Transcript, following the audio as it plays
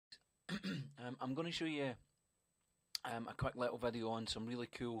I'm going to show you a quick little video on a really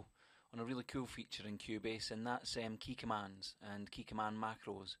cool feature in Cubase, and that's key commands and key command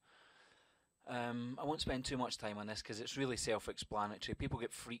macros. I won't spend too much time on this because it's really self-explanatory. People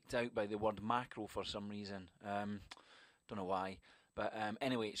get freaked out by the word macro for some reason. Don't know why, but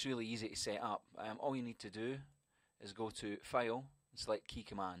anyway, it's really easy to set up. All you need to do is go to File and select Key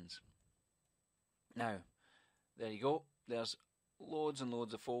Commands. Now, there you go. There's loads and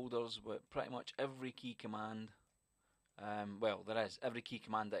loads of folders with pretty much every key command. Well, there is. Every key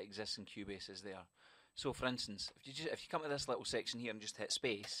command that exists in Cubase is there. So, for instance, if you come to this little section here and just hit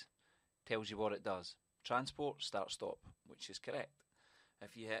space, it tells you what it does. Transport, start, stop, which is correct.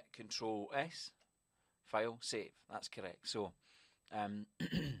 If you hit Control S, File, Save, that's correct. So,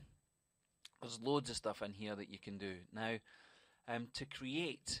 there's loads of stuff in here that you can do. Now, to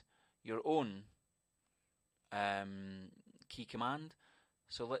create your own key command,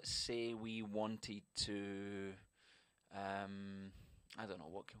 so let's say we wanted to, I don't know,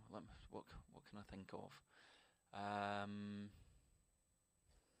 what can I think of?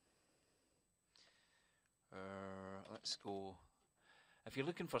 Let's go. If you're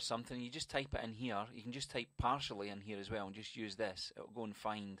looking for something, you just type it in here. You can just type partially in here as well and just use this. It'll go and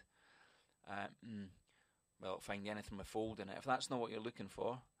find, well, it'll find anything with fold in it. If that's not what you're looking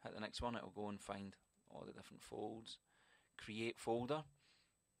for, hit the next one. It'll go and find all the different folds. Create folder.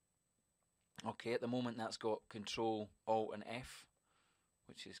 Okay, at the moment that's got Control, Alt and F,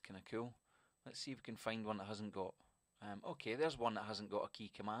 which is kind of cool. Let's see if we can find one that hasn't got. Okay, there's one that hasn't got a key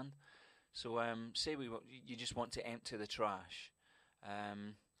command. So say you just want to empty the trash.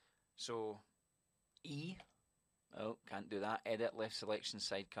 So E, oh, can't do that. Edit, left selection,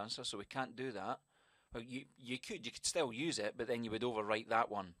 side cursor. So we can't do that. Well, you could still use it, but then you would overwrite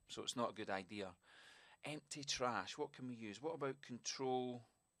that one. So it's not a good idea. Empty trash. What can we use? What about Control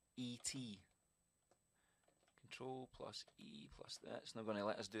ET? Control plus E plus that. It's not going to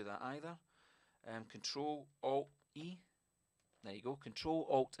let us do that either. Control Alt E. There you go. Control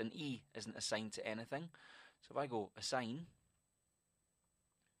Alt and E isn't assigned to anything. So if I go Assign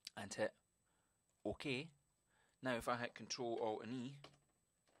and hit OK. Now if I hit Control Alt and E,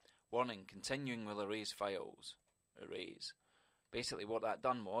 warning, continuing will erase files. Erase. Basically what that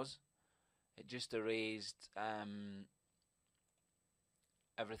done was, it just erased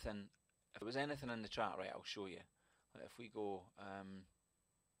everything. If there was anything in the chat, right, I'll show you. If we go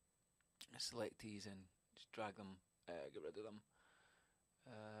select these and just drag them, get rid of them.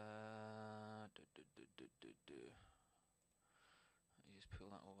 You just pull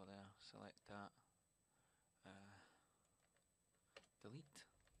that over there, select that, delete.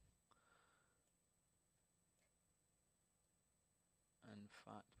 In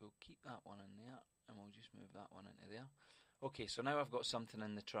fact, we'll keep that one in there and we'll just move that one into there. Okay, so now I've got something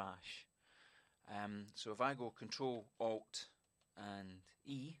in the trash. So if I go Control Alt and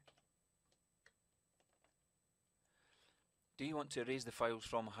E, do you want to erase the files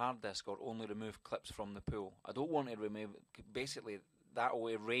from hard disk or only remove clips from the pool? I don't want to remove, basically that will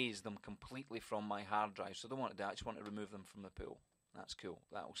erase them completely from my hard drive, so I don't want to do that, I just want to remove them from the pool. That's cool,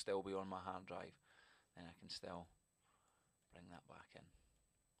 that will still be on my hard drive, and I can still bring that back in.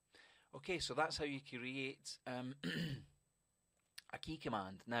 Okay, so that's how you create a key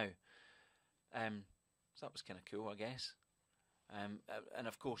command. Now, so that was kind of cool, I guess. And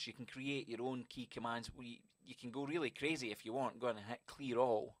of course, you can create your own key commands. You can go really crazy if you want. Go ahead and hit Clear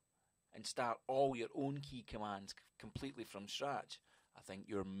All and start all your own key commands completely from scratch. I think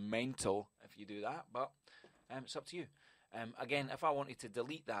you're mental if you do that, but it's up to you. Again, if I wanted to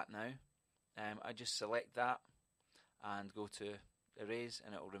delete that now, I just select that and go to Erase,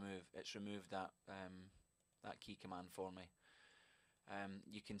 and it's removed that that key command for me.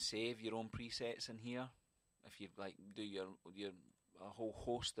 You can save your own presets in here if you like do your a whole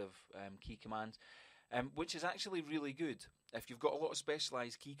host of key commands, which is actually really good if you've got a lot of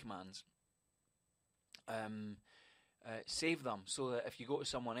specialized key commands. Save them so that if you go to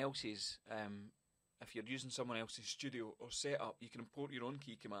someone else's, if you're using someone else's studio or setup, you can import your own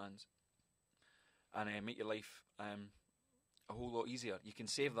key commands and make your life a whole lot easier. You can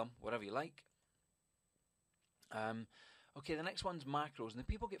save them wherever you like. Okay, the next one's macros, and the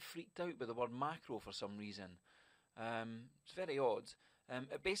people get freaked out by the word macro for some reason. It's very odd.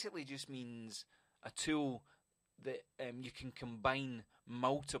 It basically just means a tool that you can combine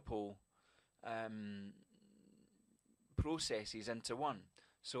multiple processes into one.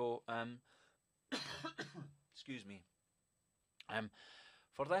 So, excuse me.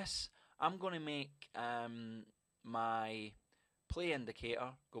 For this, I'm going to make my play indicator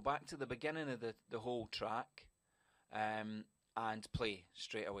go back to the beginning of the whole track and play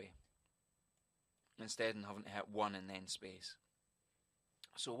straight away. instead of having to hit 1 and then space.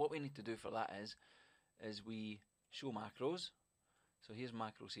 So what we need to do for that is we show macros. So here's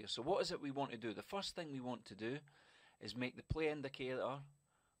macros here. So what is it we want to do? The first thing we want to do is make the play indicator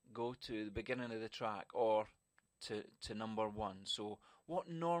go to the beginning of the track, or to number 1. So what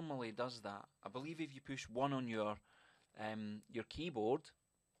normally does that? I believe if you push 1 on your keyboard,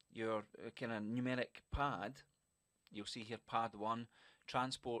 your kind of numeric pad, you'll see here pad 1,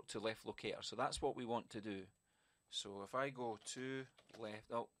 transport to left locator. So that's what we want to do. So if I go to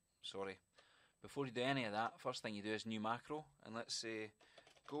left, oh, sorry. Before you do any of that, first thing you do is new macro, and let's say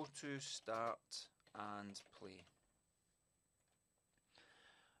go to start and play.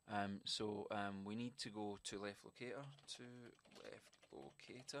 We need to go to left locator,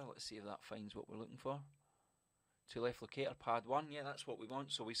 let's see if that finds what we're looking for. To left locator, pad 1, yeah, that's what we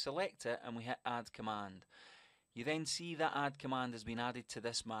want. So we select it and we hit add command. You then see that add command has been added to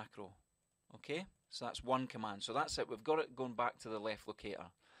this macro. Okay, so that's one command. So that's it, we've got it going back to the left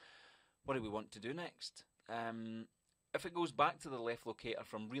locator. What do we want to do next? If it goes back to the left locator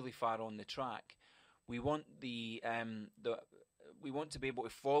from really far on the track, we want we want to be able to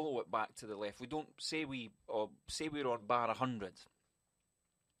follow it back to the left. We don't say we're on bar 100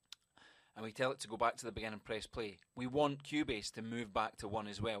 and we tell it to go back to the beginning and press play. We want Cubase to move back to 1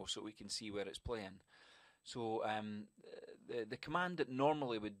 as well so we can see where it's playing. So the command that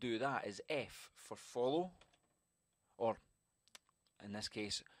normally would do that is F for follow, or in this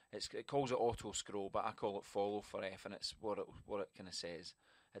case it calls it auto scroll, but I call it follow for F, and it's what it kind of says.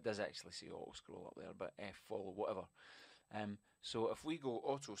 It does actually say auto scroll up there, but F follow, whatever. So if we go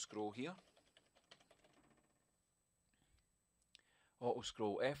auto scroll here, auto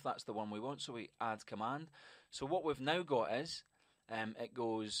scroll F, that's the one we want, so we add command. So what we've now got is it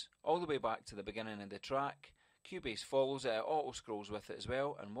goes all the way back to the beginning of the track. Cubase follows it, it auto scrolls with it as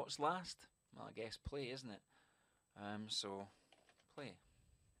well, and what's last? Well, I guess play, isn't it? So play.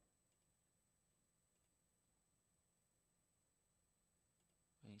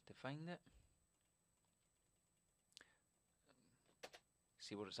 We need to find it.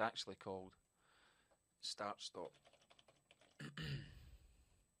 See what it's actually called. Start stop.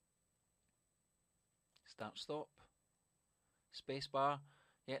 Start stop. Spacebar.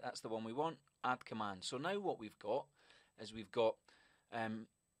 Yeah, that's the one we want. Add command. So now what we've got is we've got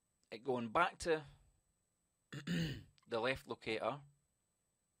it going back to the left locator.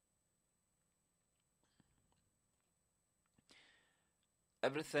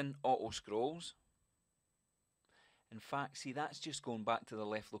 Everything auto scrolls. In fact, see, that's just going back to the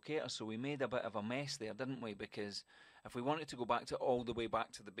left locator, so we made a bit of a mess there, didn't we? Because if we wanted to go back to all the way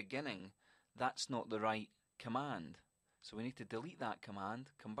back to the beginning, that's not the right command. So we need to delete that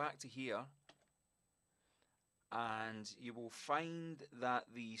command, come back to here, and you will find that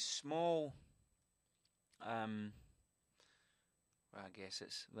the small, I guess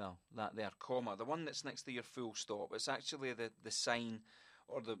it's, well, that there, comma, the one that's next to your full stop, it's actually the sign,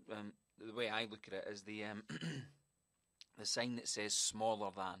 or the way I look at it is the the sign that says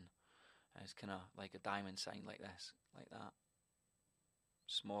smaller than. It's kind of like a diamond sign like this, like that.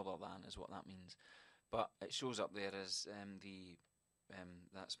 Smaller than is what that means. But it shows up there as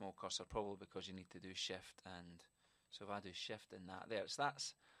that small cursor, probably because you need to do shift, and so if I do shift in that, there,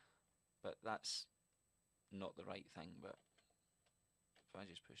 but that's not the right thing. But if I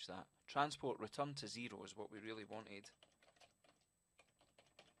just push that, transport return to 0 is what we really wanted.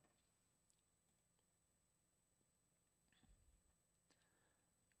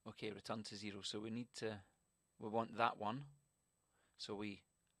 Okay, return to 0. So we want that one. So we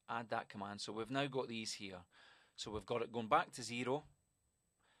add that command. So we've now got these here. So we've got it going back to 0,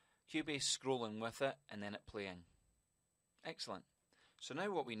 Cubase scrolling with it, and then it playing. Excellent. So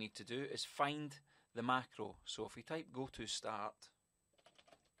now what we need to do is find the macro. So if we type go to start,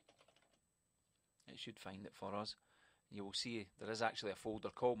 it should find it for us. You will see there is actually a folder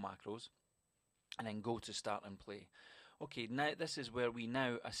called macros, and then go to start and play. Okay, now this is where we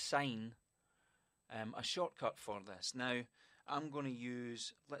now assign a shortcut for this. Now I'm going to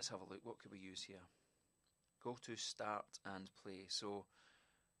use, let's have a look, what could we use here? Go to start and play. So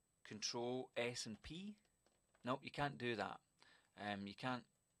Control S and P. Nope, you can't do that. You can't.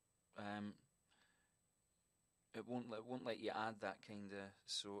 It won't let you add that kind of.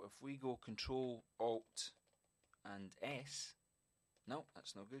 So if we go Control Alt and S, no,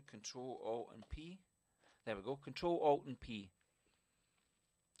 that's not good. Control Alt and P. There we go. Control Alt and P.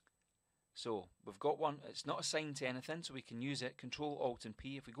 So we've got one. It's not assigned to anything, so we can use it. Control Alt and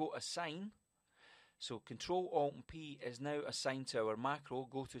P. If we go assign, so Control Alt and P is now assigned to our macro.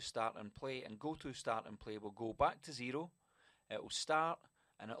 Go to start and play, and go to start and play will go back to 0. It will start,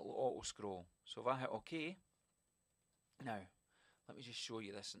 and it'll auto scroll. So if I hit OK, now let me just show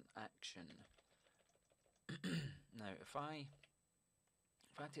you this in action. Now if I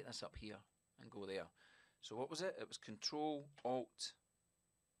take this up here and go there, so what was it? It was Control Alt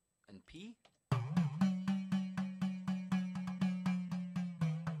and P.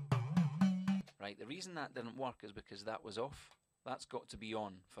 Right, the reason that didn't work is because that was off. That's got to be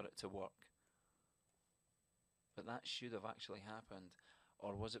on for it to work. But that should have actually happened.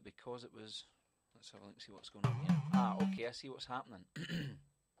 Or was it because it was... Let's have a look and see what's going on here. Ah, okay, I see what's happening.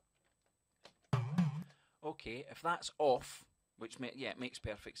 Okay, if that's off, which it makes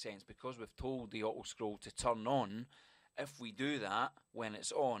perfect sense, because we've told the auto scroll to turn on, if we do that, when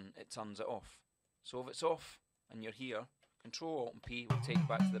it's on, it turns it off. So if it's off, and you're here, Control Alt and P will take you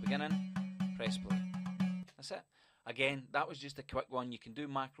back to the beginning, press play. That's it. Again, that was just a quick one. You can do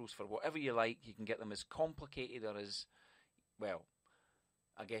macros for whatever you like. You can get them as complicated or as, well,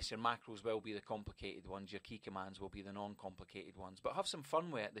 I guess your macros will be the complicated ones, your key commands will be the non-complicated ones. But have some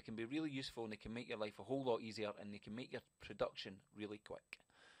fun with it. They can be really useful and they can make your life a whole lot easier and they can make your production really quick.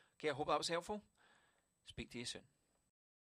 Okay, I hope that was helpful. Speak to you soon.